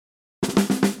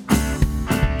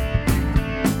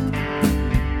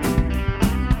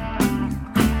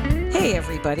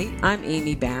everybody. I'm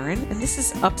Amy Barron, and this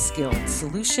is Upskilled,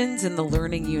 Solutions in the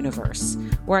Learning Universe,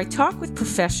 where I talk with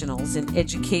professionals in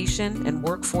education and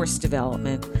workforce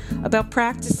development about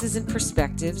practices and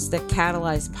perspectives that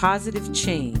catalyze positive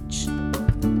change.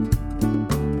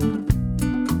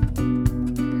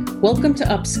 Welcome to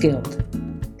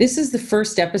Upskilled. This is the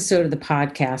first episode of the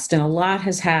podcast, and a lot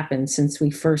has happened since we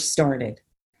first started.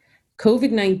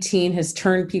 COVID-19 has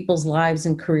turned people's lives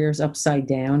and careers upside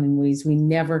down in ways we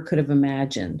never could have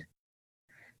imagined.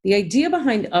 The idea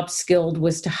behind Upskilled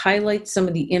was to highlight some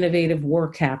of the innovative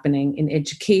work happening in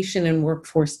education and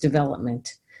workforce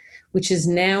development, which is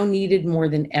now needed more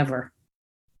than ever,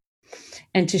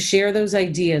 and to share those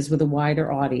ideas with a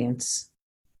wider audience.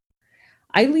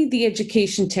 I lead the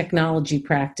education technology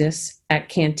practice at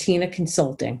Cantina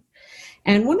Consulting.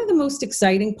 And one of the most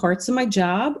exciting parts of my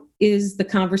job is the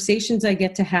conversations I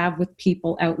get to have with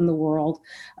people out in the world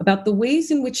about the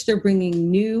ways in which they're bringing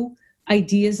new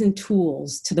ideas and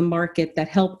tools to the market that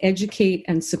help educate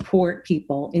and support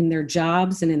people in their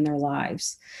jobs and in their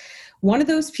lives. One of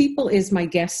those people is my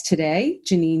guest today,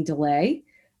 Jeanine Delay,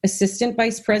 Assistant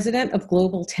Vice President of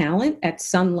Global Talent at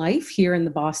Sun Life here in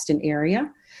the Boston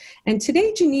area. And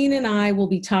today, Jeanine and I will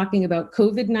be talking about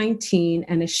COVID-19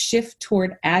 and a shift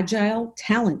toward agile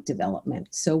talent development.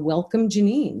 So welcome,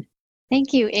 Jeanine.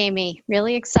 Thank you, Amy.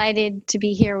 Really excited to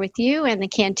be here with you and the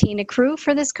Cantina crew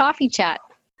for this coffee chat.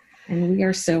 And we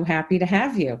are so happy to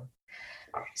have you.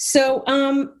 So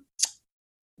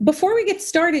before we get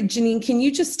started, Jeanine, can you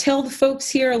just tell the folks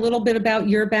here a little bit about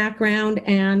your background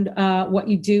and what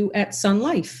you do at Sun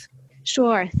Life?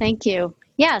 Sure, thank you.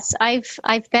 Yes,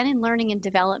 I've been in learning and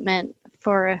development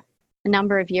for a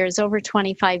number of years, over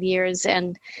 25 years,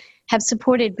 and have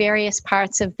supported various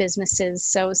parts of businesses,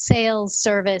 so sales,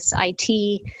 service,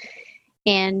 IT.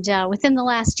 And within the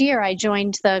last year, I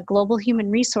joined the Global Human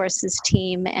Resources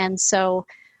team. And so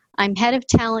I'm head of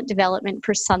talent development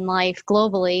for Sun Life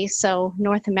globally, so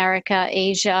North America,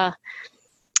 Asia.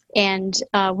 And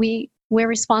we're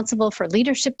responsible for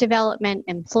leadership development,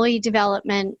 employee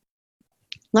development,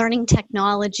 learning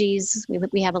technologies.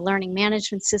 We have a learning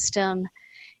management system.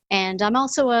 And I'm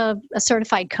also a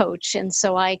certified coach, and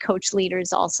so I coach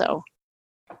leaders also.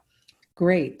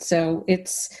 Great. So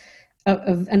it's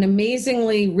an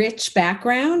amazingly rich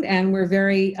background, and we're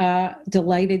very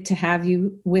delighted to have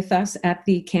you with us at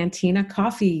the Cantina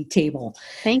Coffee table.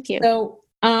 Thank you.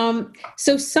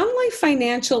 So Sun Life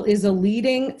Financial is a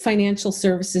leading financial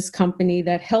services company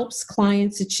that helps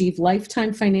clients achieve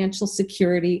lifetime financial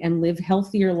security and live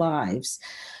healthier lives.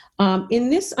 In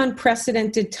this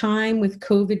unprecedented time with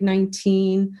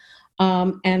COVID-19,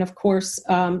 and of course,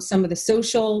 some of the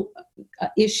social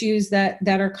issues that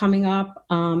are coming up,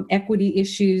 equity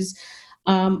issues,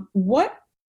 what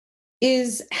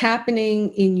is happening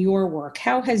in your work?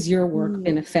 How has your work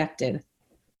been affected?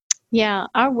 Yeah,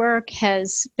 our work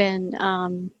has been,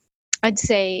 I'd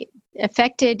say,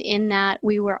 affected in that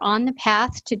we were on the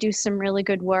path to do some really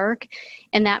good work,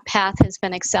 and that path has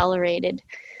been accelerated.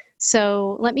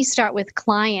 So let me start with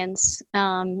clients.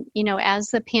 As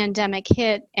the pandemic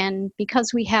hit, and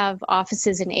because we have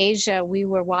offices in Asia, we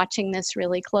were watching this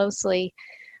really closely.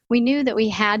 We knew that we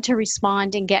had to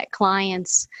respond and get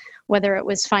clients, whether it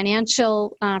was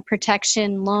financial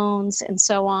protection, loans, and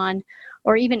so on,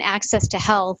 or even access to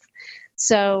health.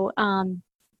 So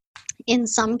in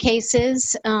some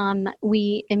cases,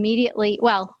 we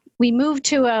moved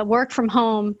to a work from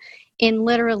home in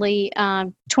literally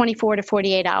 24 to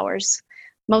 48 hours.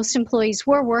 Most employees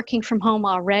were working from home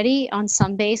already on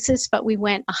some basis, but we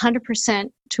went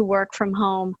 100% to work from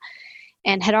home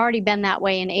and had already been that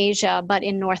way in Asia, but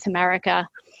in North America.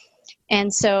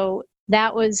 And so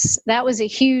that was a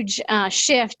huge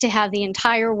shift to have the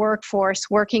entire workforce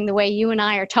working the way you and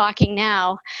I are talking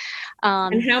now.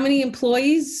 And how many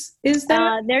employees is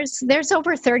that? There's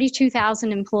over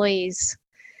 32,000 employees.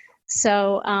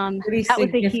 So pretty that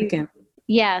significant.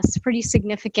 Yes, pretty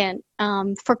significant.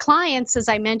 For clients, as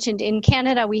I mentioned, in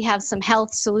Canada, we have some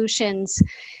health solutions,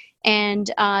 and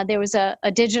there was a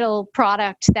digital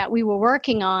product that we were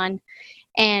working on,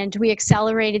 and we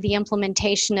accelerated the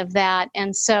implementation of that.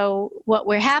 And so what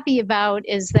we're happy about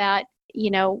is that,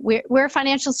 we're a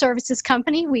financial services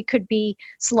company. We could be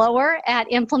slower at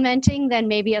implementing than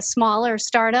maybe a smaller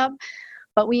startup,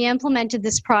 but we implemented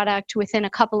this product within a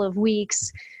couple of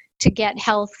weeks to get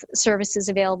health services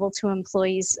available to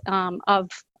employees of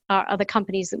the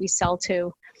companies that we sell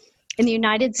to. In the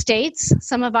United States,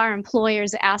 some of our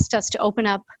employers asked us to open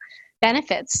up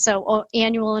benefits, so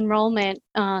annual enrollment,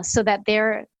 so that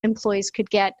their employees could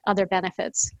get other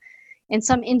benefits. And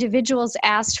some individuals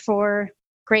asked for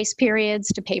grace periods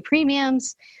to pay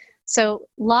premiums. So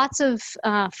lots of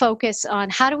focus on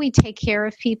how do we take care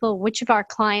of people, which of our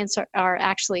clients are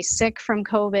actually sick from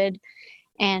COVID,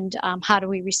 and how do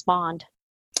we respond?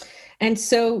 And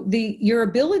so your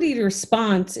ability to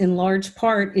respond in large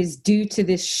part is due to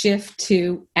this shift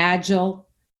to agile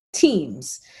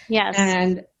teams. Yes.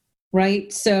 And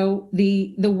right, so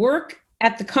the work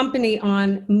at the company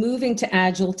on moving to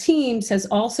agile teams has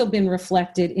also been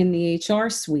reflected in the HR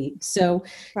suite. So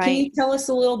Can you tell us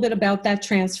a little bit about that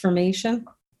transformation?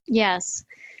 Yes.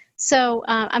 So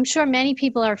I'm sure many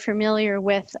people are familiar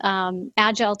with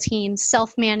agile teams,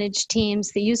 self-managed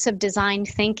teams, the use of design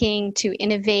thinking to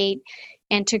innovate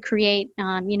and to create,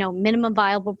 minimum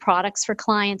viable products for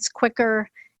clients quicker,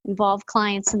 involve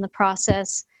clients in the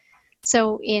process.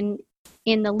 So in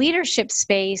the leadership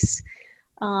space,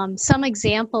 some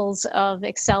examples of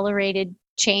accelerated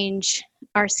change,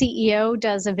 our CEO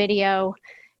does a video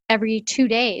every 2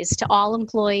 days to all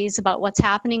employees about what's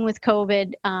happening with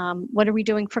COVID, what are we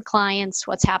doing for clients,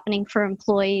 what's happening for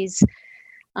employees.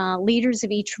 Leaders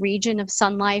of each region of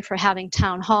Sun Life are having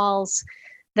town halls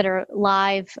that are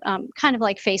live, kind of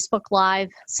like Facebook Live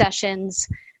sessions,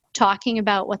 talking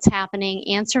about what's happening,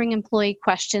 answering employee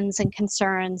questions and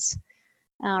concerns.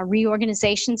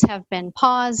 Reorganizations have been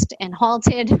paused and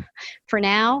halted for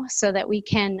now so that we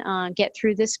can get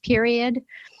through this period.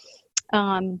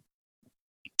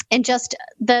 And just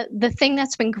the thing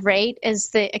that's been great is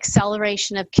the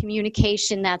acceleration of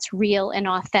communication that's real and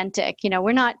authentic.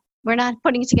 We're not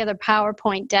putting together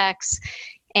PowerPoint decks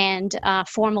and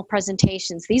formal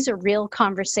presentations. These are real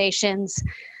conversations.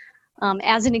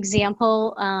 As an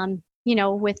example,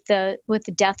 with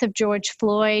the death of George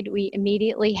Floyd, we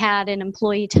immediately had an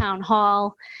employee town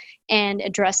hall and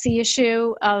addressed the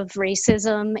issue of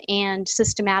racism and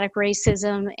systematic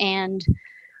racism. And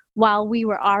while we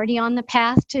were already on the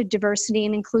path to diversity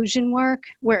and inclusion work,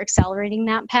 we're accelerating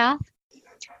that path.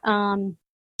 In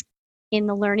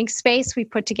the learning space, we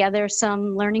put together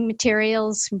some learning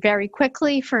materials very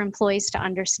quickly for employees to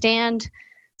understand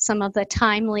some of the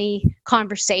timely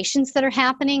conversations that are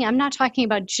happening. I'm not talking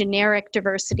about generic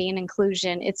diversity and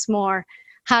inclusion. It's more,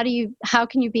 how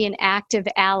can you be an active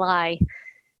ally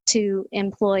to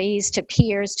employees, to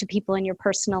peers, to people in your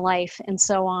personal life, and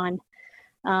so on.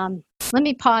 Let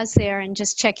me pause there and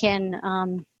just check in.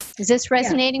 Is this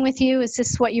resonating with you? Is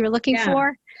this what you were looking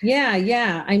for?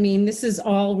 Yeah. I mean, this is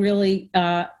all really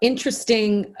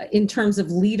interesting in terms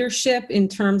of leadership, in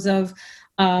terms of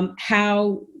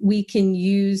how we can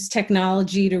use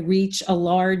technology to reach a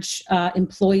large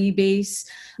employee base.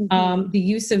 The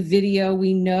use of video,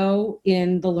 we know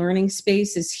in the learning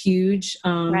space, is huge.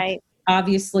 Right.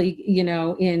 Obviously,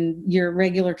 in your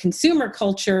regular consumer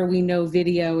culture, we know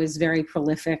video is very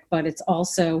prolific, but it's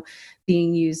also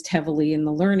being used heavily in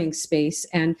the learning space.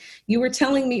 And you were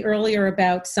telling me earlier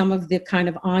about some of the kind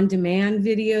of on-demand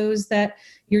videos that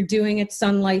you're doing at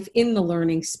Sun Life in the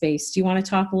learning space. Do you want to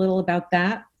talk a little about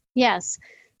that? Yes.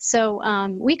 So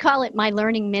we call it My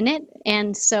Learning Minute.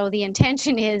 And so the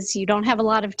intention is you don't have a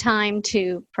lot of time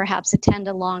to perhaps attend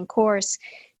a long course.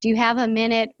 Do you have a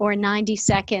minute or 90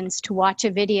 seconds to watch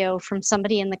a video from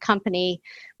somebody in the company?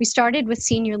 We started with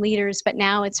senior leaders, but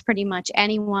now it's pretty much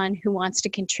anyone who wants to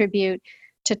contribute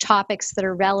to topics that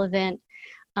are relevant.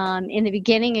 In the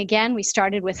beginning, again, we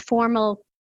started with formal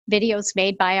videos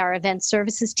made by our event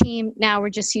services team. Now we're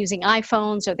just using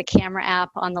iPhones or the camera app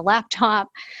on the laptop,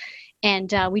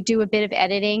 and we do a bit of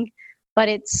editing. But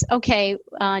it's okay,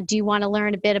 do you want to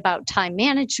learn a bit about time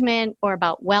management or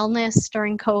about wellness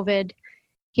during COVID?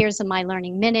 Here's a My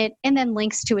Learning Minute, and then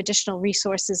links to additional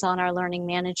resources on our learning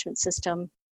management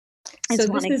system is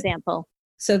one example.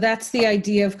 So that's the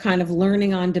idea of kind of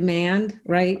learning on demand,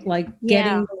 right? Like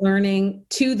getting the learning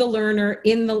to the learner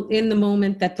in the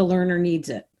moment that the learner needs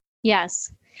it. Yes.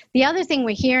 The other thing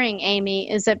we're hearing, Amy,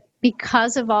 is that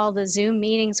because of all the Zoom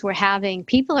meetings we're having,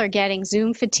 people are getting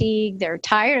Zoom fatigue. They're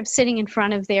tired of sitting in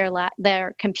front of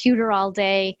their computer all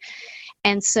day.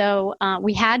 And so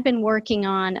we had been working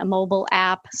on a mobile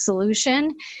app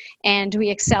solution, and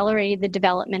we accelerated the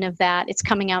development of that. It's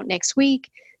coming out next week.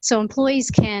 So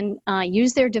employees can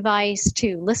use their device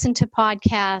to listen to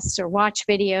podcasts or watch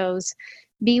videos,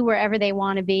 be wherever they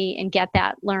want to be and get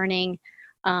that learning,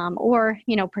 or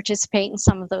participate in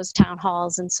some of those town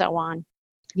halls and so on.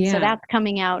 Yeah. So that's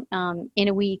coming out in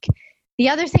a week. The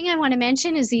other thing I want to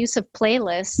mention is the use of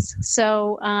playlists.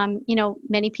 So,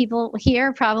 many people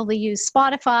here probably use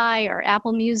Spotify or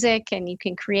Apple Music, and you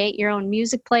can create your own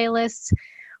music playlists.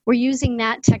 We're using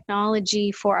that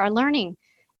technology for our learning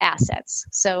assets.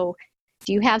 So,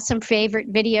 do you have some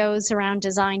favorite videos around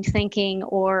design thinking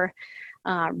or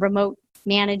remote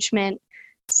management?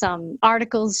 some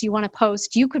articles you want to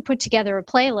post, you could put together a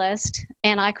playlist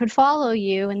and I could follow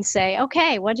you and say,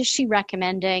 okay, what is she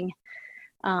recommending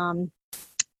in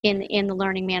the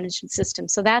learning management system?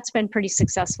 So that's been pretty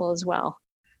successful as well.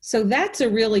 So that's a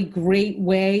really great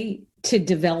way to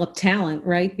develop talent,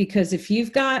 right? Because if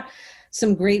you've got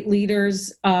some great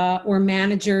leaders or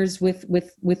managers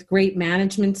with great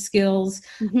management skills,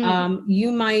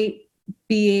 you might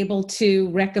be able to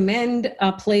recommend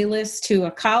a playlist to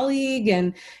a colleague,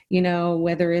 and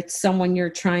whether it's someone you're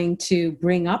trying to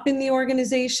bring up in the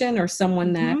organization or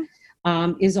someone that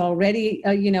is already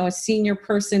a senior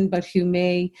person but who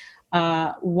may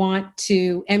want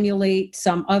to emulate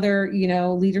some other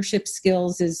leadership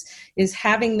skills, is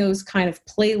having those kind of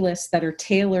playlists that are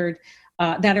tailored,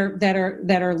 that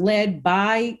are led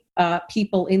by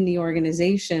people in the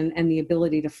organization, and the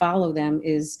ability to follow them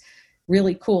is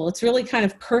really cool. It's really kind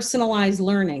of personalized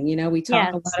learning. We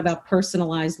talk a lot about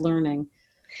personalized learning.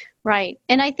 Right.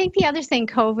 And I think the other thing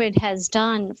COVID has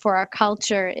done for our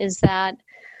culture is that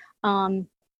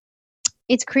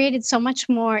it's created so much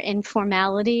more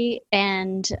informality,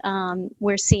 and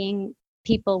we're seeing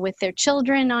people with their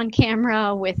children on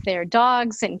camera, with their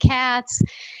dogs and cats.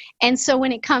 And so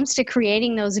when it comes to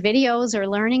creating those videos or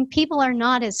learning, people are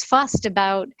not as fussed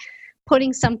about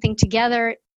putting something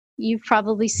together. You've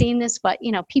probably seen this, but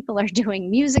people are doing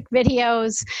music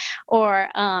videos or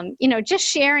just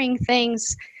sharing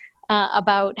things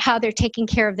about how they're taking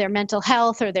care of their mental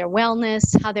health or their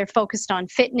wellness, how they're focused on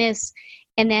fitness.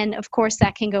 And then, of course,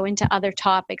 that can go into other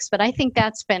topics. But I think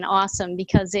that's been awesome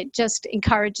because it just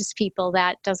encourages people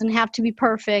that doesn't have to be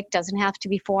perfect, doesn't have to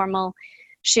be formal.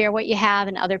 Share what you have,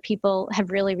 and other people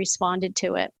have really responded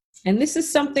to it. And this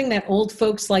is something that old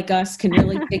folks like us can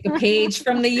really take a page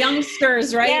from the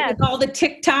youngsters, right? Yes. With all the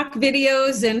TikTok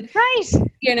videos and,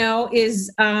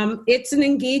 it's an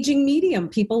engaging medium.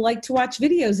 People like to watch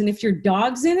videos. And if your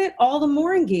dog's in it, all the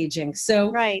more engaging.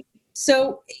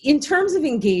 So in terms of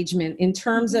engagement, in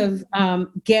terms of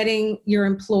getting your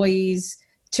employees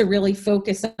to really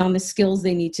focus on the skills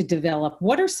they need to develop,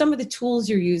 what are some of the tools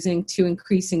you're using to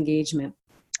increase engagement?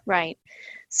 Right.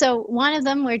 So one of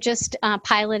them we're just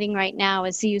piloting right now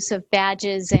is the use of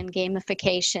badges and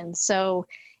gamification. So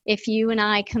if you and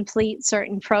I complete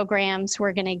certain programs,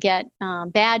 we're going to get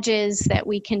badges that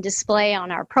we can display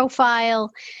on our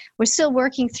profile. We're still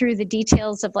working through the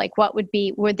details of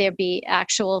would there be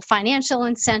actual financial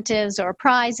incentives or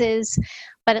prizes?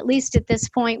 But at least at this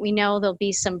point, we know there'll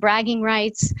be some bragging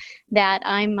rights that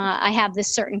I have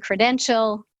this certain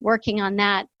credential, working on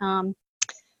that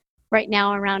right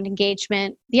now around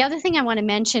engagement. The other thing I want to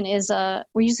mention is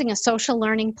we're using a social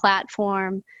learning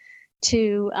platform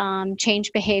to change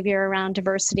behavior around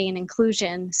diversity and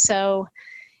inclusion. So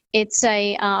it's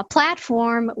a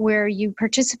platform where you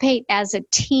participate as a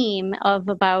team of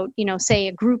about, say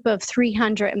a group of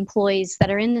 300 employees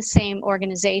that are in the same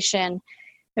organization.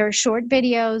 There are short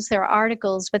videos, there are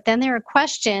articles, but then there are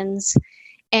questions,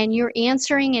 and you're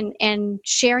answering and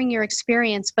sharing your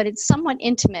experience, but it's somewhat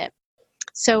intimate.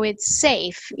 So it's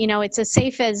safe, it's as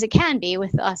safe as it can be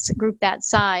with us, a group that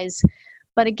size.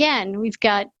 But again, we've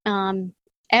got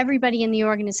everybody in the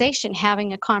organization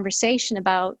having a conversation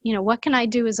about, what can I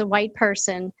do as a white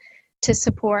person to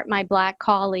support my Black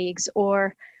colleagues?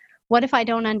 Or what if I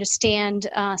don't understand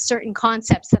certain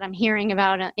concepts that I'm hearing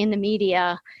about in the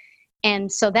media? And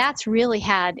so that's really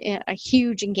had a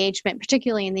huge engagement,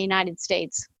 particularly in the United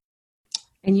States.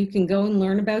 And you can go and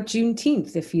learn about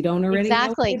Juneteenth if you don't already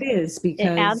know what it is, because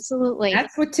absolutely,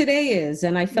 that's what today is.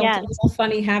 And I felt a little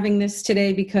funny having this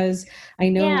today because I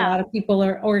know a lot of people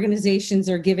organizations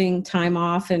are giving time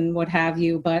off and what have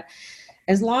you. But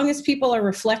as long as people are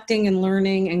reflecting and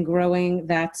learning and growing,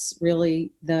 that's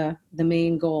really the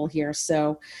main goal here.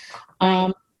 So,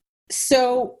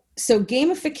 so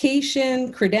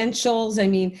gamification, credentials,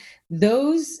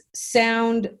 those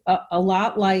sound a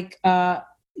lot like,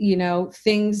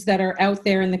 things that are out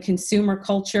there in the consumer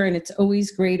culture. And it's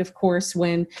always great, of course,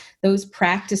 when those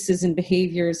practices and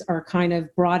behaviors are kind of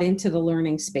brought into the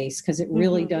learning space, because it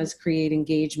really does create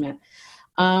engagement.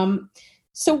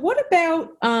 So what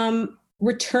about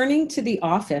returning to the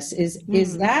office?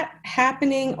 Is that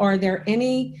happening? Are there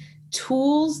any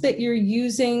tools that you're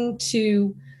using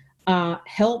to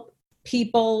help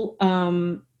people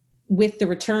with the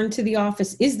return to the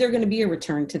office? Is there going to be a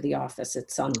return to the office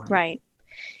at Sunlight? Right.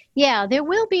 Yeah, there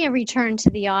will be a return to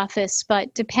the office,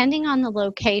 but depending on the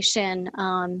location.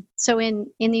 So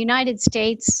in the United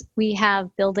States, we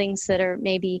have buildings that are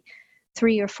maybe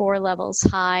 3 or 4 levels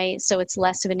high, so it's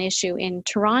less of an issue. In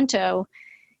Toronto,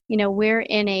 we're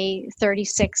in a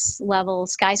 36 level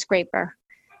skyscraper.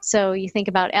 So you think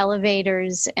about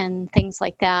elevators and things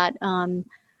like that.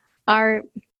 Our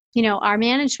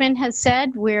management has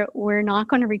said we're not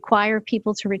going to require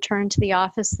people to return to the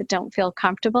office that don't feel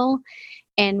comfortable.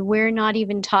 And we're not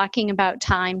even talking about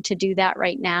time to do that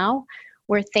right now.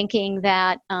 We're thinking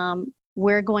that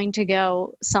we're going to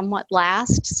go somewhat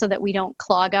last so that we don't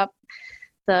clog up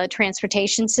the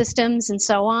transportation systems and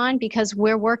so on, because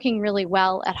we're working really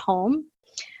well at home.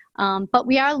 But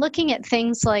we are looking at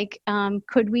things like,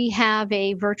 could we have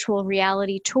a virtual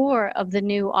reality tour of the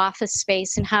new office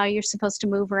space and how you're supposed to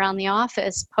move around the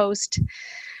office post,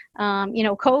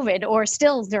 COVID, or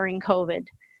still during COVID?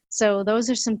 So those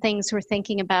are some things we're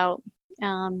thinking about.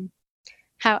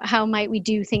 How might we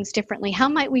do things differently? How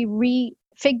might we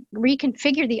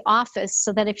reconfigure the office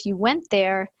so that if you went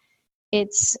there,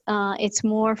 it's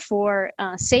more for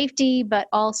safety, but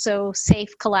also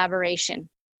safe collaboration.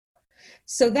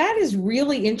 So that is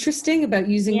really interesting about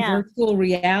using virtual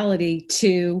reality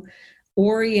to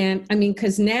orient. I mean,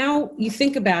 because now you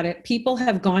think about it, people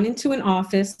have gone into an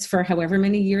office for however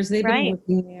many years they've been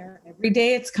working there. Every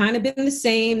day it's kind of been the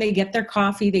same. They get their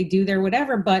coffee, they do their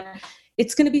whatever, but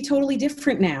it's going to be totally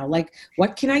different now. Like,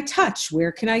 what can I touch?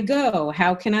 Where can I go?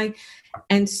 How can I?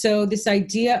 And so this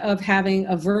idea of having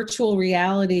a virtual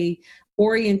reality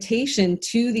orientation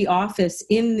to the office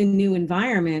in the new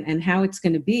environment and how it's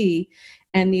going to be,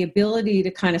 and the ability to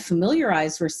kind of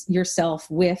familiarize yourself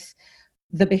with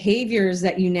the behaviors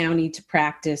that you now need to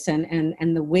practice,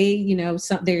 and the way,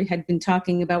 they had been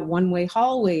talking about one-way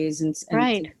hallways and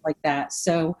things like that.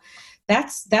 So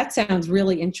that sounds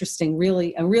really interesting,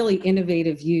 really a really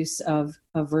innovative use of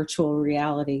virtual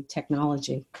reality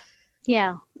technology.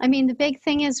 Yeah. I mean, the big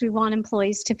thing is we want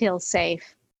employees to feel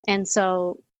safe. And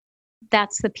so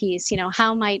that's the piece.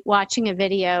 How might watching a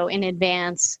video in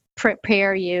advance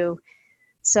prepare you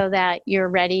so that you're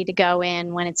ready to go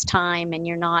in when it's time and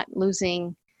you're not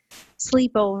losing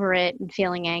sleep over it and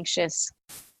feeling anxious?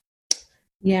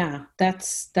 Yeah,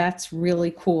 that's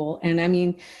really cool. And I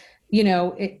mean,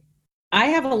 I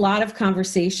have a lot of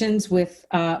conversations with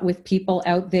people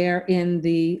out there in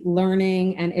the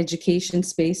learning and education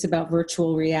space about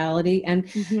virtual reality. And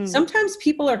sometimes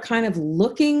people are kind of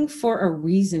looking for a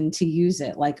reason to use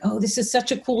it. Like, oh, this is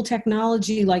such a cool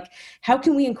technology. Like, how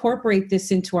can we incorporate this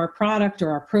into our product or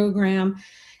our program?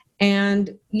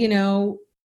 And,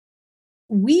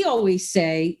 we always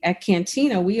say at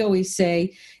Cantina,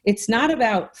 it's not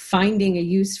about finding a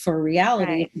use for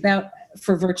reality. It's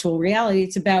for virtual reality.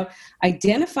 It's about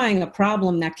identifying a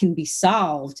problem that can be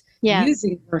solved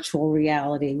using virtual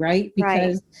reality, right?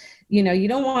 Because, you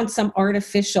don't want some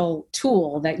artificial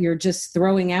tool that you're just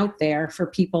throwing out there for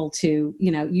people to,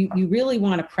 you really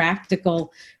want a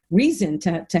practical reason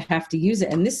to have to use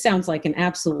it. And this sounds like an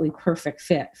absolutely perfect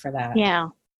fit for that. Yeah.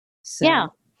 So,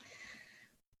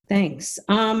 thanks.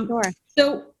 Sure.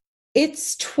 So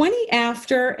it's 20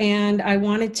 after, and I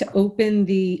wanted to open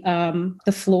the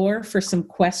floor for some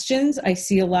questions. I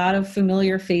see a lot of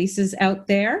familiar faces out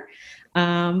there,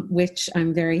 which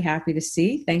I'm very happy to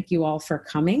see. Thank you all for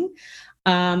coming.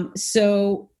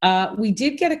 So we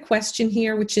did get a question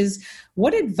here, which is,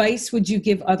 what advice would you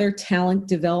give other talent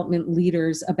development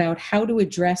leaders about how to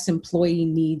address employee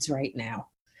needs right now?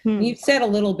 You've said a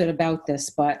little bit about this,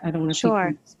 but I don't know if you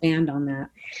can expand on that.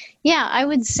 Yeah, I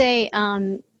would say,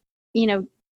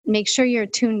 make sure you're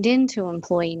tuned into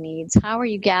employee needs. How are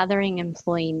you gathering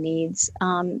employee needs?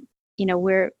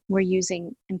 We're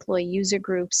using employee user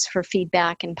groups for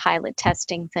feedback and pilot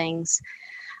testing things.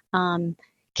 Can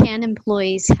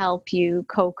employees help you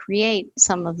co-create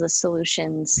some of the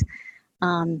solutions?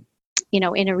 In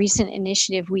a recent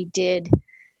initiative we did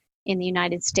in the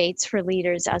United States for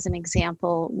leaders, as an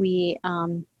example, we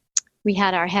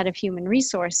had our head of human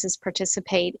resources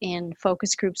participate in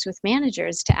focus groups with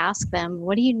managers to ask them,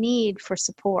 what do you need for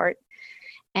support?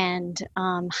 And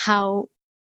how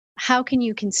can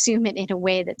you consume it in a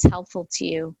way that's helpful to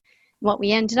you? What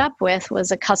we ended up with was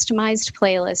a customized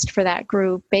playlist for that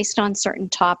group based on certain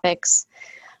topics.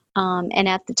 And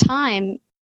at the time,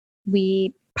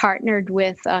 we partnered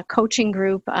with a coaching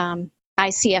group,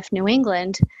 ICF New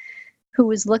England, who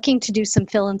was looking to do some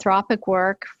philanthropic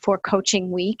work for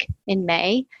Coaching Week in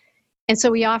May. And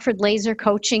so we offered laser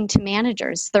coaching to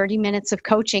managers, 30 minutes of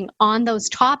coaching on those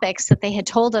topics that they had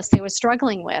told us they were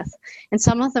struggling with. And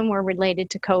some of them were related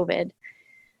to COVID.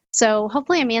 So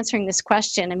hopefully I'm answering this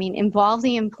question. I mean, involve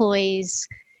the employees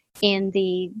in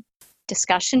the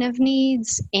discussion of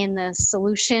needs, in the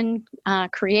solution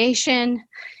creation,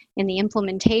 in the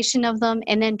implementation of them,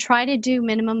 and then try to do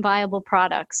minimum viable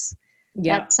products.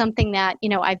 Yeah. That's something that,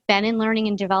 I've been in learning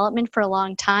and development for a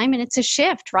long time, and it's a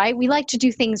shift, right? We like to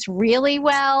do things really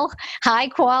well, high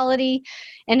quality,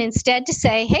 and instead to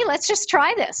say, hey, let's just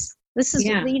try this. This is,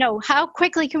 how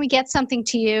quickly can we get something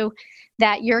to you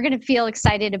that you're going to feel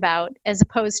excited about, as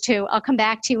opposed to, I'll come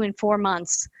back to you in 4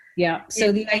 months. Yeah.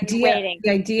 So the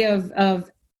idea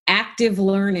of active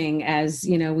learning, as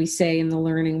we say in the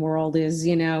learning world, is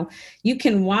you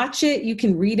can watch it, you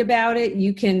can read about it,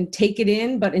 you can take it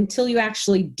in, but until you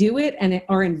actually do it and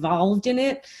are involved in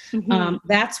it,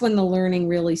 that's when the learning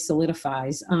really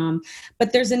solidifies.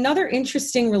 But there's another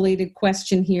interesting related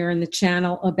question here in the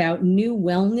channel about new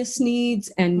wellness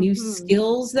needs and new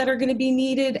skills that are going to be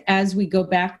needed as we go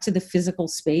back to the physical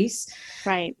space.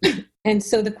 Right. And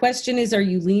so the question is, are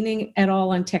you leaning at all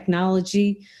on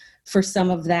technology for some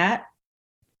of that?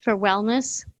 For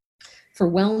wellness? For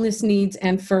wellness needs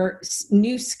and for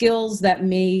new skills that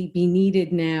may be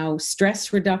needed now,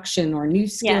 stress reduction or new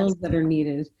skills that are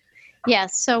needed.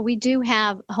 Yes, so we do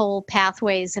have whole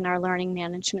pathways in our learning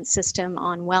management system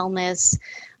on wellness,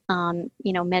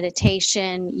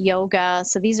 meditation, yoga.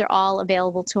 So these are all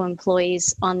available to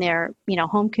employees on their,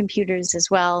 home computers as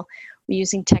well. We're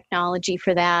using technology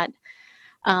for that.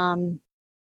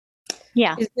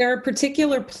 Is there a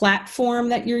particular platform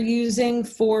that you're using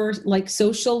for like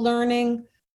social learning?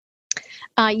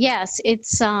 Yes,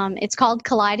 it's called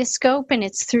Kaleidoscope, and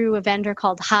it's through a vendor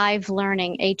called Hive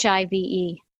Learning,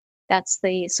 HIVE. That's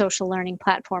the social learning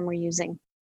platform we're using.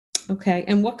 Okay,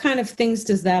 and what kind of things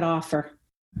does that offer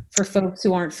for folks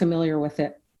who aren't familiar with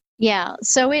it? Yeah,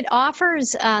 so it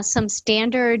offers some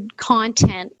standard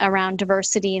content around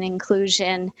diversity and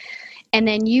inclusion. And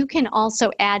then you can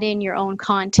also add in your own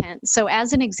content. So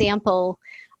as an example,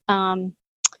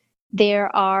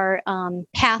 there are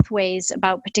pathways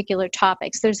about particular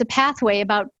topics. There's a pathway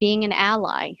about being an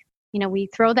ally. We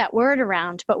throw that word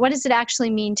around, but what does it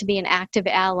actually mean to be an active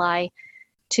ally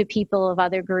to people of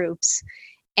other groups?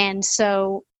 And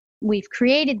so we've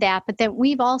created that, but then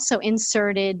we've also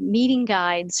inserted meeting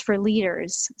guides for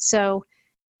leaders. So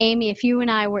Amy, if you and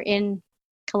I were in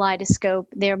Kaleidoscope,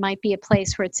 there might be a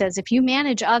place where it says, if you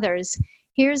manage others,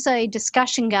 here's a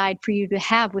discussion guide for you to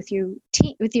have with your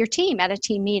team at a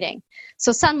team meeting.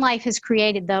 So Sun Life has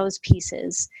created those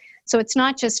pieces. So it's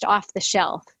not just off the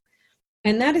shelf.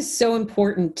 And that is so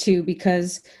important too,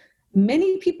 because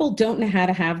many people don't know how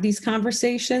to have these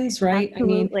conversations, right?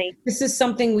 Absolutely. I mean, this is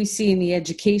something we see in the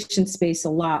education space a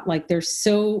lot. Like there's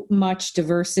so much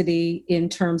diversity in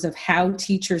terms of how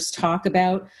teachers talk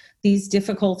about these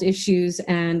difficult issues.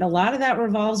 And a lot of that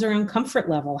revolves around comfort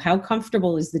level. How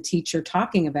comfortable is the teacher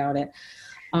talking about it?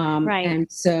 Right.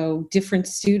 And so different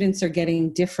students are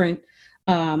getting different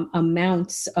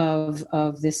amounts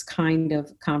of this kind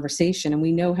of conversation. And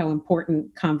we know how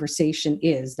important conversation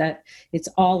is, that it's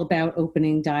all about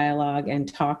opening dialogue and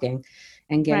talking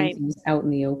and getting things out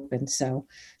in the open. So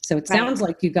it sounds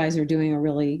like you guys are doing a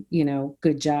really,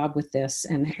 good job with this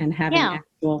and having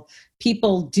actual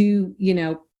people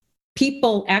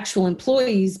actual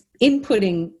employees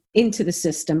inputting into the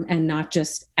system and not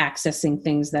just accessing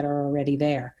things that are already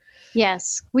there.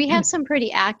 Yes, we have some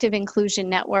pretty active inclusion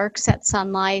networks at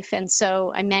Sun Life. And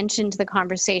so I mentioned the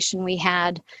conversation we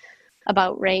had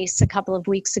about race a couple of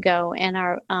weeks ago, and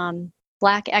our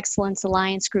Black Excellence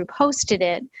Alliance group hosted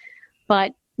it,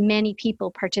 but many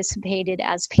people participated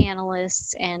as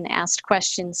panelists and asked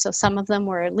questions. So some of them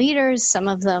were leaders, some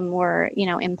of them were,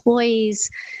 employees.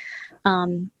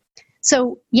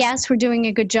 So yes, we're doing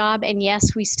a good job. And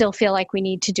yes, we still feel like we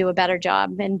need to do a better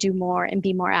job and do more and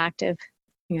be more active.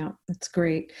 Yeah, that's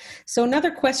great. So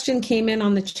another question came in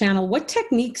on the channel. What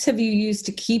techniques have you used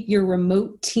to keep your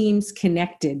remote teams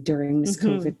connected during this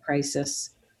COVID crisis?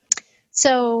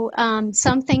 So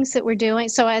some things that we're doing.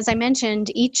 So as I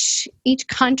mentioned, each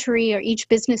country or each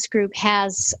business group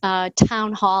has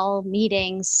town hall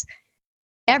meetings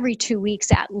every 2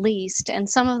 weeks at least. And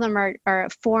some of them are a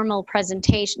formal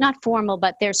presentation, not formal,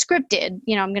 but they're scripted.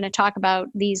 I'm going to talk about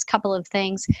these couple of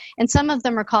things. And some of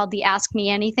them are called the Ask Me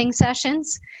Anything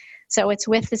sessions. So it's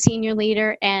with the senior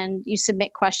leader and you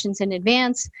submit questions in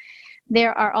advance.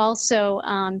 There are also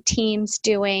teams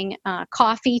doing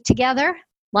coffee together,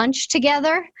 lunch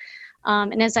together.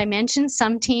 And as I mentioned,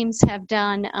 some teams have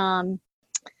done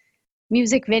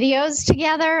music videos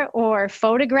together or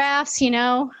photographs.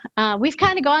 We've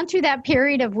kind of gone through that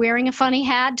period of wearing a funny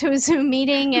hat to a Zoom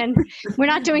meeting, and we're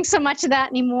not doing so much of that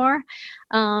anymore.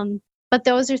 But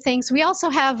those are things. We also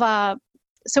have,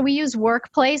 so we use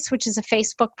Workplace, which is a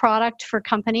Facebook product for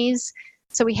companies.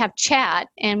 So we have chat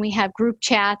and we have group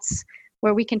chats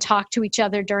where we can talk to each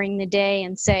other during the day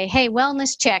and say, hey,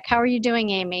 wellness check. How are you doing,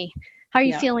 Amy? How are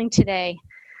you feeling today?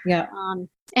 Yeah.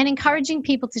 And encouraging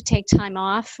people to take time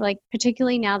off, like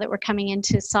particularly now that we're coming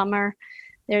into summer,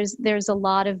 there's a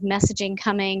lot of messaging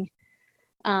coming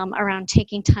around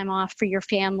taking time off for your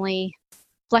family,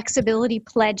 flexibility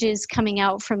pledges coming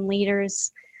out from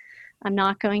leaders. I'm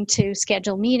not going to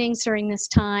schedule meetings during this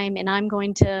time, and I'm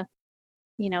going to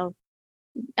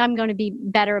be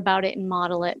better about it and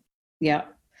model it. Yeah.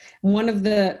 One of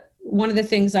the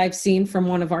things I've seen from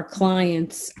one of our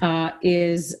clients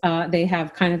is they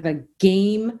have kind of a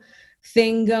game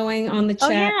thing going on the chat.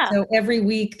 Oh, yeah. So every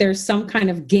week there's some kind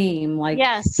of game, like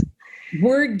yes,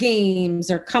 word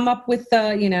games, or come up with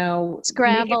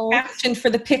Scrabble, make a caption for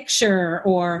the picture,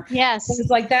 or yes, things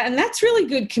like that. And that's really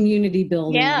good community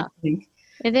building. Yeah. I think.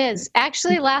 It is.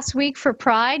 Actually, last week for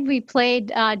Pride, we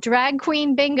played Drag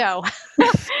Queen Bingo,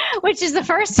 which is the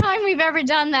first time we've ever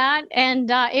done that.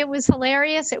 And it was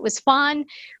hilarious. It was fun.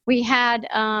 We had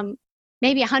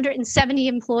maybe 170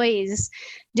 employees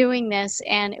doing this,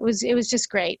 and it was just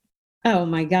great. Oh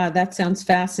my God, that sounds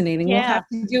fascinating. Yeah. We'll have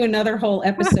to do another whole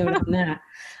episode on that.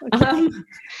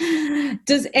 Okay.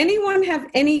 Does anyone have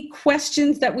any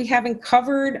questions that we haven't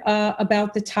covered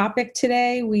about the topic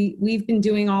today? We've been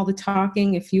doing all the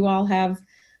talking. If you all have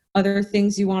other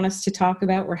things you want us to talk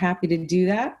about, we're happy to do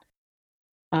that.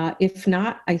 If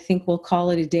not, I think we'll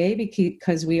call it a day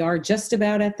because we are just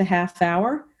about at the half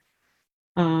hour.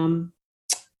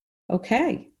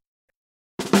 Okay.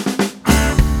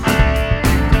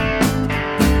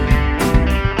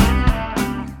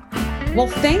 Well,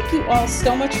 thank you all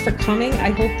so much for coming.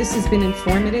 I hope this has been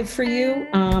informative for you.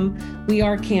 We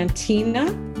are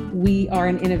Cantina. We are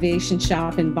an innovation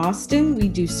shop in Boston. We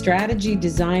do strategy,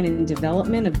 design, and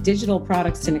development of digital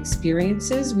products and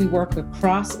experiences. We work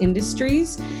across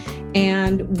industries,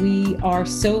 and we are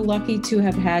so lucky to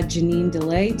have had Jeanine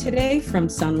Delay today from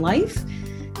Sun Life.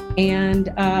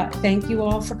 And thank you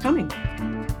all for coming.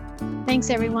 Thanks,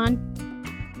 everyone.